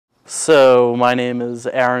So my name is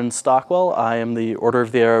Aaron Stockwell. I am the Order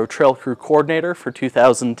of the Arrow Trail Crew Coordinator for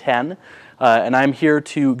 2010, and I'm here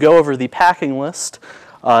to go over the packing list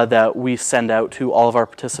that we send out to all of our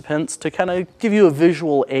participants to kind of give you a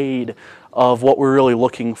visual aid of what we're really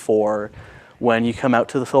looking for when you come out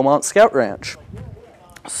to the Philmont Scout Ranch.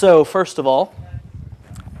 So first of all,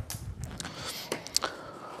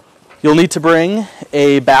 you'll need to bring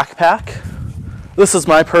a backpack. This is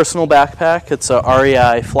my personal backpack. It's a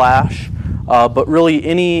REI Flash, but really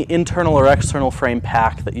any internal or external frame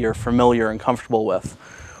pack that you're familiar and comfortable with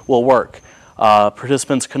will work.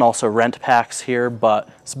 Participants can also rent packs here, but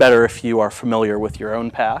it's better if you are familiar with your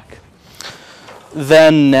own pack.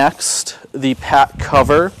 Then next, the pack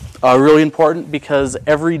cover. Really important because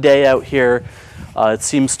every day out here it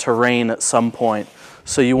seems to rain at some point.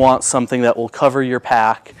 So you want something that will cover your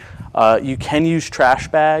pack. You can use trash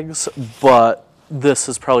bags, but this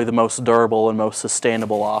is probably the most durable and most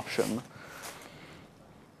sustainable option.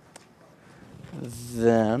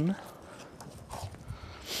 Then,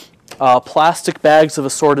 plastic bags of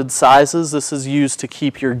assorted sizes. This is used to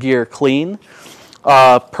keep your gear clean.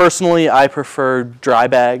 Personally, I prefer dry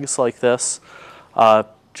bags like this.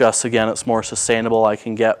 Just again, it's more sustainable. I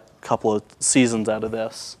can get a couple of seasons out of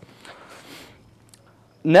this.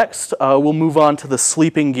 Next, we'll move on to the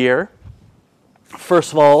sleeping gear.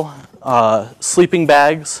 First of all, sleeping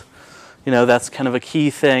bags, that's kind of a key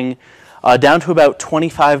thing. Down to about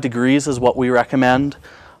 25 degrees is what we recommend.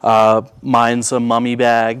 Mine's a mummy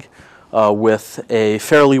bag with a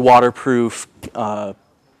fairly waterproof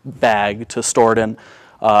bag to store it in.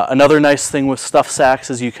 Another nice thing with stuff sacks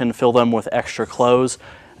is you can fill them with extra clothes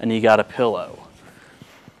and you got a pillow.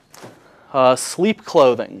 Sleep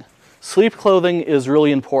clothing. Sleep clothing is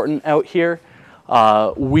really important out here.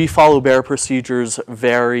 We follow bear procedures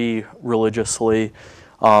very religiously.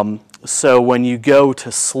 So when you go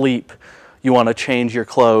to sleep, you want to change your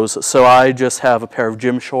clothes. So I just have a pair of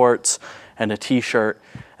gym shorts and a t-shirt,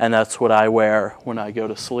 and that's what I wear when I go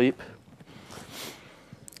to sleep.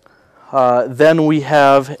 Then we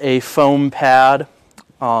have a foam pad,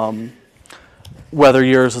 whether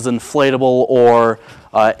yours is inflatable or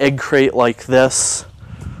egg crate like this,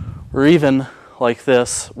 or even like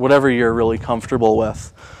this, whatever you're really comfortable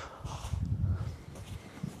with.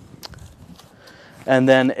 And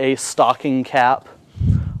then a stocking cap.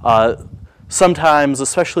 Sometimes,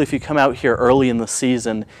 especially if you come out here early in the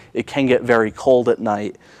season, it can get very cold at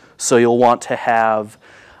night. So you'll want to have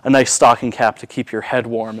a nice stocking cap to keep your head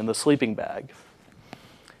warm in the sleeping bag.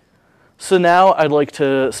 So now I'd like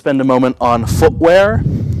to spend a moment on footwear.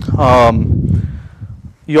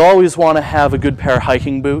 You always want to have a good pair of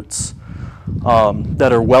hiking boots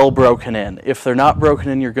that are well broken in. If they're not broken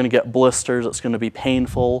in, you're going to get blisters. It's going to be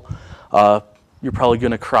painful. You're probably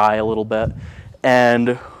going to cry a little bit.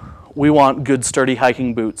 And we want good, sturdy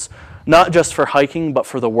hiking boots, not just for hiking, but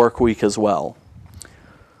for the work week as well.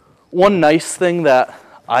 One nice thing that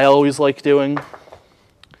I always like doing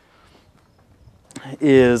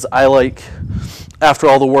is after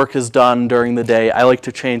all the work is done during the day, I like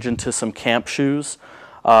to change into some camp shoes.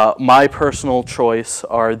 My personal choice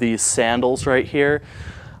are these sandals right here,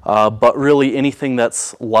 but really anything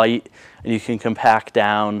that's light and you can compact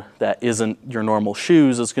down that isn't your normal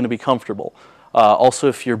shoes is going to be comfortable. Also,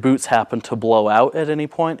 if your boots happen to blow out at any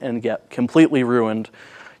point and get completely ruined,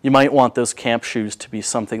 you might want those camp shoes to be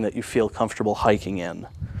something that you feel comfortable hiking in.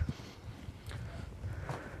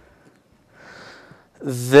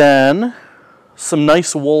 Then, some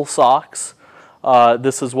nice wool socks.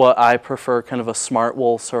 This is what I prefer, kind of a smart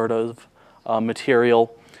wool sort of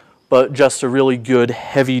material, but just a really good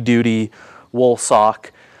heavy-duty wool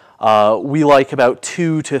sock. We like about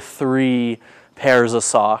 2 to 3 pairs of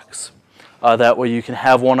socks. That way you can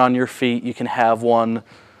have one on your feet, you can have one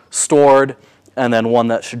stored, and then one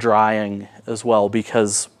that's drying as well,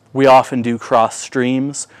 because we often do cross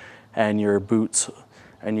streams and your boots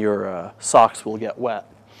and your socks will get wet.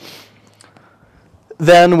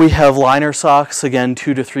 Then we have liner socks, again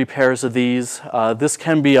 2 to 3 pairs of these. This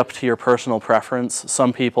can be up to your personal preference.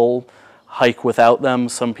 Some people hike without them,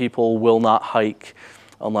 some people will not hike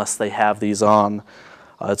unless they have these on.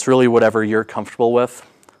 It's really whatever you're comfortable with.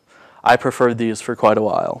 I preferred these for quite a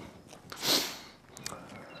while.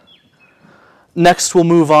 Next we'll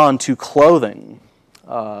move on to clothing.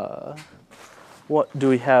 What do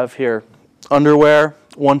we have here? Underwear,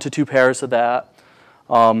 1 to 2 pairs of that.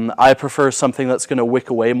 I prefer something that's going to wick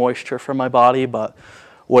away moisture from my body, but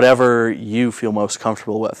whatever you feel most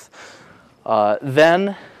comfortable with.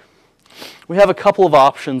 Then we have a couple of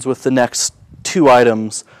options with the next 2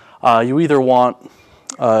 items. You either want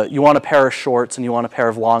a pair of shorts and you want a pair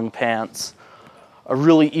of long pants, A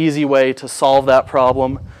really easy way to solve that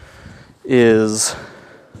problem is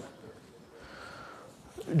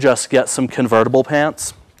just get some convertible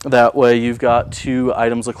pants. That way you've got 2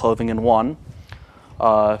 items of clothing in one.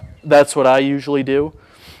 That's what I usually do.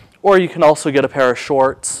 Or you can also get a pair of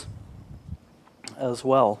shorts as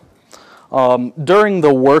well. During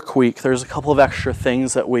the work week, there's a couple of extra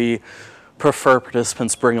things that we prefer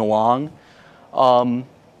participants bring along. And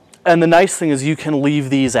the nice thing is you can leave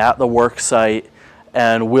these at the work site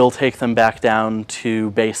and we'll take them back down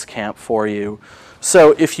to base camp for you.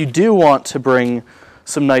 So if you do want to bring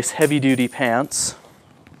some nice heavy-duty pants,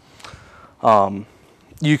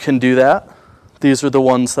 you can do that. These are the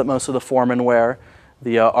ones that most of the foremen wear,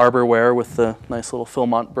 the Arbor wear with the nice little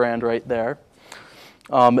Philmont brand right there.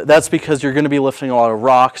 That's because you're going to be lifting a lot of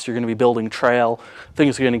rocks, you're going to be building trail,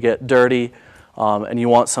 things are going to get dirty, and you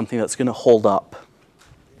want something that's going to hold up.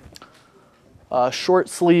 Short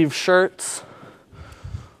sleeve shirts.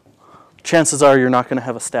 Chances are you're not going to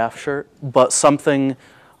have a staff shirt, but something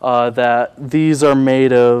that these are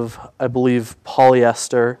made of, I believe,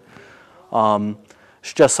 polyester.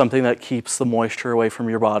 It's just something that keeps the moisture away from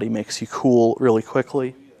your body, makes you cool really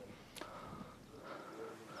quickly.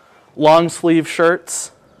 Long sleeve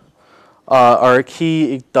shirts are a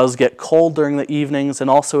key. It does get cold during the evenings,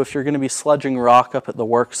 and also if you're going to be sledging rock up at the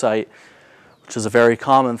work site, which is a very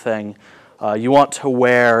common thing, you want to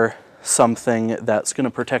wear something that's going to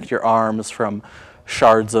protect your arms from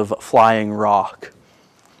shards of flying rock.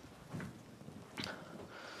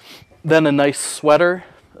 Then a nice sweater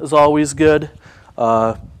is always good,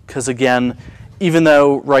 because again, even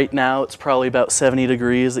though right now it's probably about 70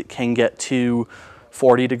 degrees, it can get to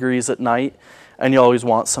 40 degrees at night, and you always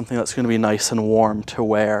want something that's going to be nice and warm to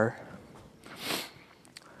wear.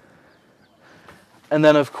 And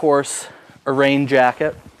then of course, a rain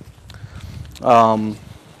jacket.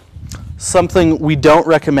 Something we don't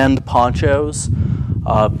recommend ponchos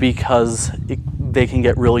because they can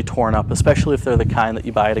get really torn up, especially if they're the kind that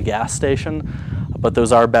you buy at a gas station, but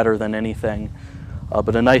those are better than anything.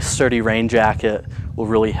 But a nice sturdy rain jacket will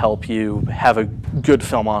really help you have a good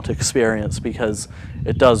Philmont experience because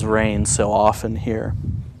it does rain so often here.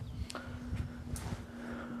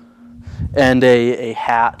 And a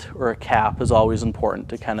hat or a cap is always important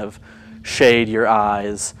to kind of shade your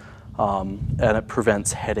eyes, and it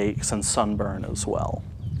prevents headaches and sunburn as well.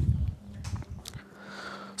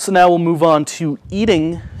 So now we'll move on to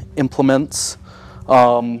eating implements.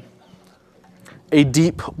 A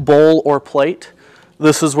deep bowl or plate.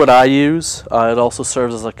 This is what I use. It also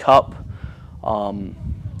serves as a cup. You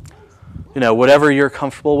know, whatever you're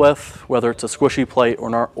comfortable with, whether it's a squishy plate or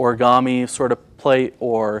an origami sort of plate,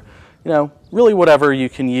 or you know, really whatever you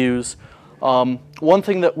can use. One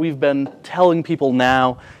thing that we've been telling people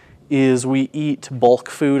now is we eat bulk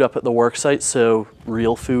food up at the work site, so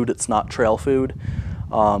real food, it's not trail food.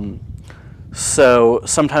 So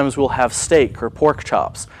sometimes we'll have steak or pork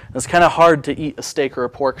chops. And it's kind of hard to eat a steak or a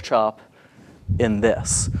pork chop in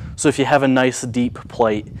this. So if you have a nice deep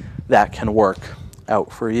plate, that can work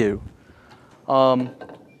out for you. A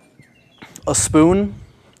spoon,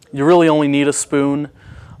 you really only need a spoon.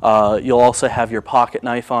 You'll also have your pocket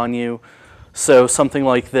knife on you. So something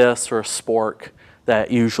like this or a spork,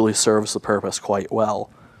 that usually serves the purpose quite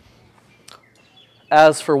well.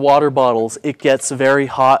 As for water bottles, it gets very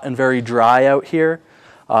hot and very dry out here,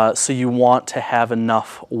 so you want to have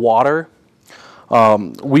enough water.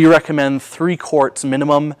 We recommend 3 quarts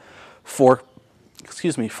minimum. 4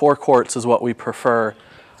 quarts is what we prefer.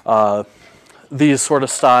 These sort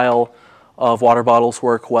of style of water bottles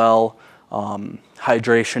work well.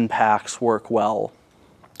 Hydration packs work well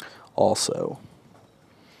also.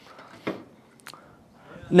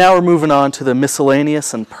 Now we're moving on to the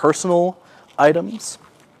miscellaneous and personal items.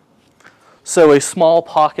 So a small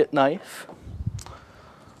pocket knife.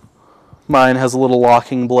 Mine has a little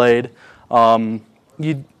locking blade.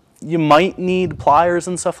 You might need pliers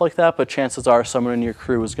and stuff like that, but chances are someone in your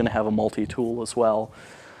crew is going to have a multi-tool as well.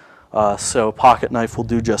 So pocket knife will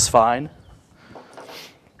do just fine.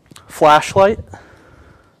 Flashlight.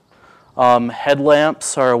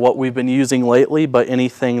 Headlamps are what we've been using lately, but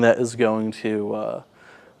anything that is going to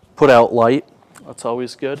put out light, that's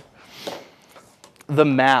always good. The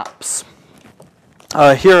maps.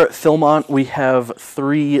 Here at Philmont, we have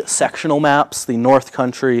 3 sectional maps: the North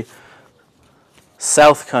Country,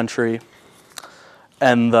 South Country,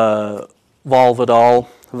 and the Val Vidal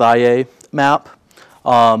Valle map.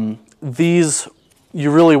 These,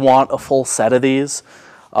 you really want a full set of these.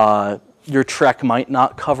 Your trek might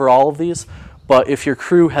not cover all of these, but if your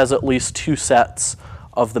crew has at least 2 sets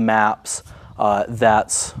of the maps,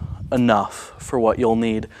 that's enough for what you'll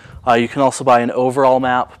need. You can also buy an overall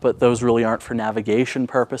map, but those really aren't for navigation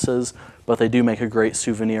purposes, but they do make a great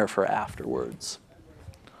souvenir for afterwards.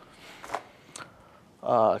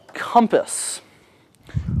 Compass.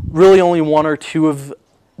 Really only 1 or 2 of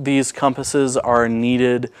these compasses are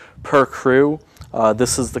needed per crew.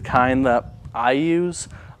 This is the kind that I use.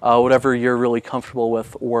 Whatever you're really comfortable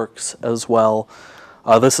with works as well.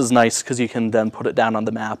 This is nice because you can then put it down on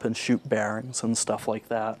the map and shoot bearings and stuff like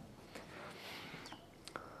that.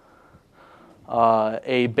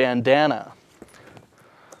 A bandana.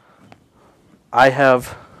 I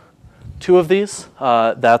have 2 of these.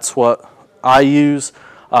 That's what I use.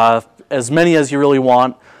 As many as you really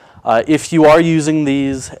want. If you are using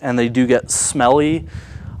these and they do get smelly,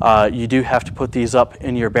 you do have to put these up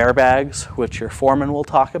in your bear bags, which your foreman will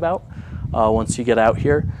talk about once you get out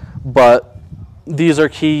here. But these are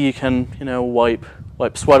key. You can, wipe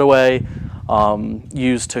sweat away,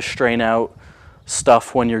 use to strain out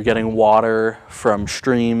stuff when you're getting water from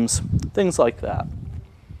streams, things like that.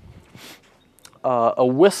 A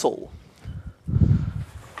whistle.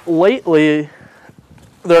 Lately,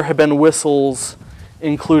 there have been whistles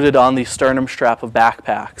included on the sternum strap of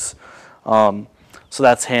backpacks. So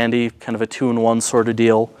that's handy, kind of a 2-in-1 sort of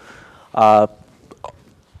deal. That's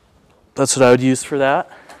what I would use for that.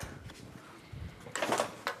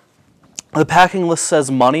 The packing list says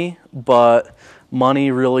money, but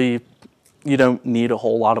money really, you don't need a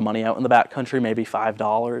whole lot of money out in the backcountry, maybe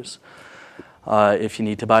 $5 if you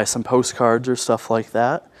need to buy some postcards or stuff like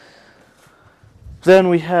that. Then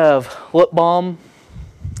we have lip balm.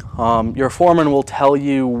 Your foreman will tell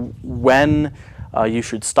you when you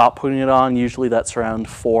should stop putting it on. Usually that's around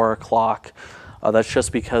 4 o'clock. That's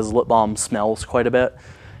just because lip balm smells quite a bit,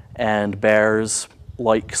 and bears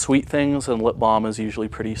like sweet things, and lip balm is usually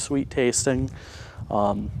pretty sweet tasting.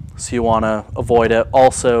 So you want to avoid it.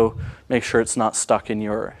 Also, make sure it's not stuck in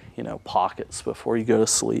your pockets before you go to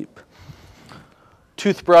sleep.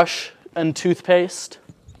 Toothbrush and toothpaste.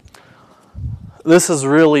 This is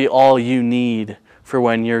really all you need for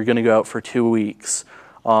when you're going to go out for 2 weeks.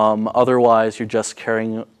 Otherwise, you're just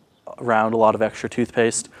carrying around a lot of extra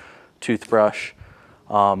toothpaste, toothbrush,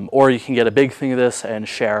 or you can get a big thing of this and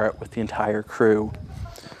share it with the entire crew.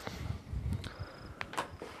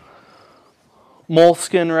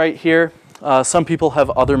 Moleskin right here. Some people have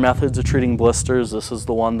other methods of treating blisters. This is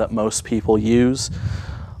the one that most people use.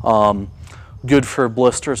 Good for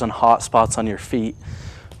blisters and hot spots on your feet,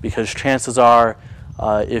 because chances are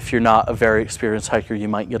if you're not a very experienced hiker, you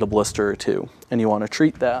might get a blister or 2, and you want to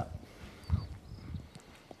treat that.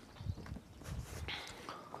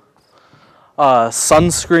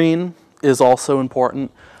 Sunscreen is also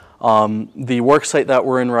important. The work site that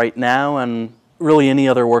we're in right now, and really any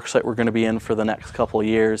other work site we're going to be in for the next couple of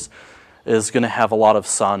years, is going to have a lot of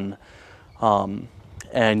sun,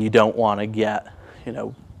 and you don't want to get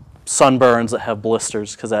sunburns that have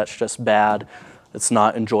blisters, because that's just bad. It's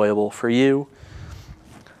not enjoyable for you.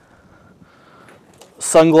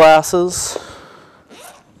 Sunglasses.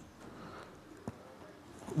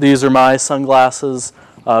 These are my sunglasses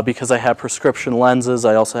because I have prescription lenses.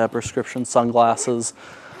 I also have prescription sunglasses.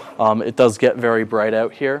 It does get very bright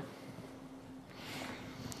out here.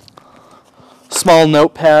 Small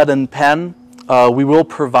notepad and pen. We will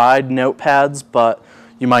provide notepads, but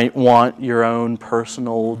you might want your own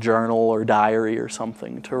personal journal or diary or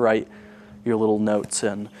something to write your little notes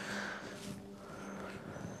in.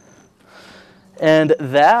 And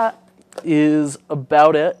that is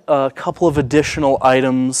about it. A couple of additional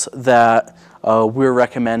items that we're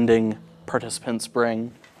recommending participants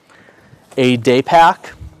bring. A day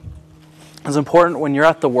pack is important. When you're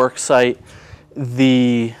at the work site,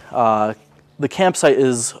 the campsite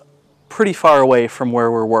is pretty far away from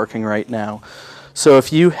where we're working right now. So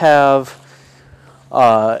if you have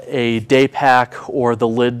a day pack or the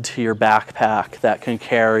lid to your backpack that can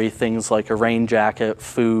carry things like a rain jacket,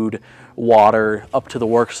 food, water up to the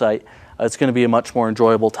work site, it's going to be a much more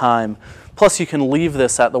enjoyable time. Plus you can leave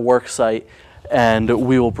this at the work site and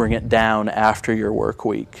we will bring it down after your work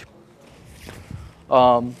week.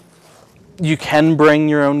 You can bring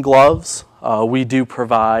your own gloves. We do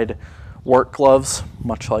provide work gloves,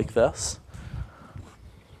 much like this.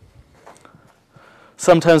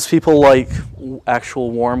 Sometimes people like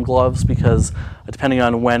actual warm gloves because depending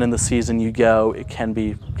on when in the season you go, it can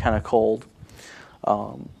be kind of cold.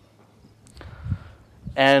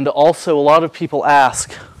 And also a lot of people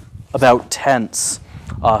ask about tents.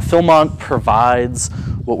 Philmont provides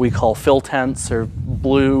what we call Phil tents. They're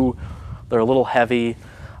blue, they're a little heavy,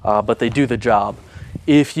 but they do the job.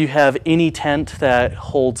 If you have any tent that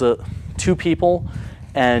holds 2 people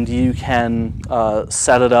and you can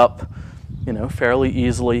set it up fairly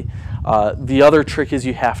easily. The other trick is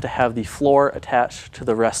you have to have the floor attached to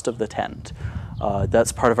the rest of the tent.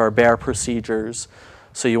 That's part of our bear procedures,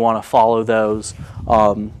 so you want to follow those.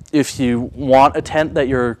 If you want a tent that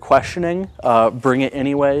you're questioning, bring it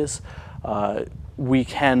anyways. We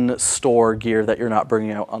can store gear that you're not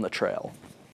bringing out on the trail.